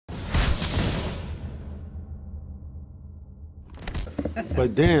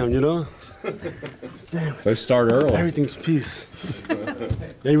But damn, you know? Damn. They start early. Everything's peace.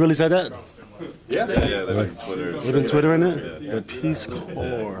 They really said that? Yeah, they've been Twitter. They've been Twittering it? The Peace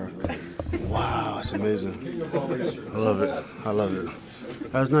Corps. Wow, it's amazing. I love it. I love it.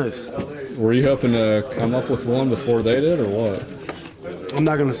 That's nice. Were you hoping to come up with one before they did, or what? I'm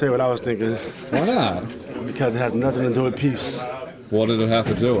not going to say what I was thinking. Why not? Because it has nothing to do with peace. What did it have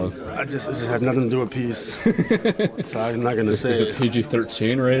to do with? It just has nothing to do with peace. So I'm not going to say Is it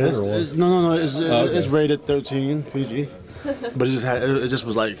PG-13 rated, or what? No. It's rated 13, PG. But it just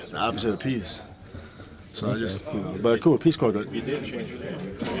was like the opposite of peace. So I just, but cool, Peace Corps. You did change your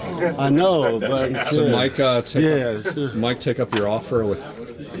name. I know, but So yeah, Mike take up your offer with,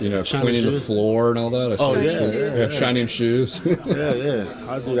 Shiny cleaning the shoes? floor and all that? Oh, yeah. Shining shoes. yeah,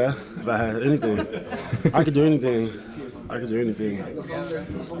 I'd do that if I had anything. I could do anything. I could do anything.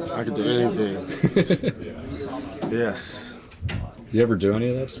 Yes. You ever do any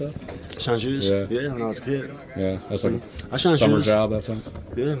of that stuff? Shine shoes? Yeah. Yeah, when I was a kid. Yeah, that's like I shine summer shoes. job that time.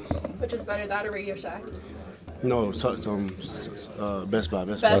 Yeah. Which is better, that or Radio Shack? No, Best Buy.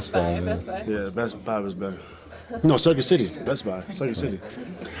 Best Buy. Yeah, Best Buy was better. No, Circuit City. Best Buy. Circuit City.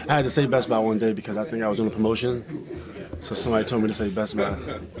 I had to say Best Buy one day because I think I was doing a promotion. So somebody told me to say Best Buy.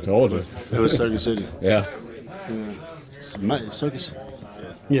 Told you. It was Circuit City. Yeah. Circus.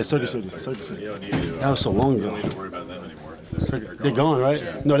 Yeah, Circuit City. You don't need to. That was so long You ago. don't need to worry about them anymore. They're gone,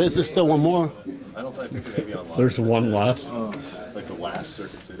 right? No, there's still one more. I think they may be online. There's one left. Like the last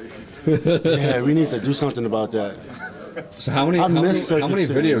Circuit City. Yeah, we need to do something about that. So how many Circuit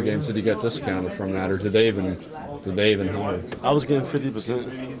City. video games did you get discounted from that, or did they even hire? I was getting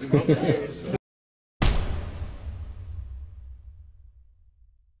 50%.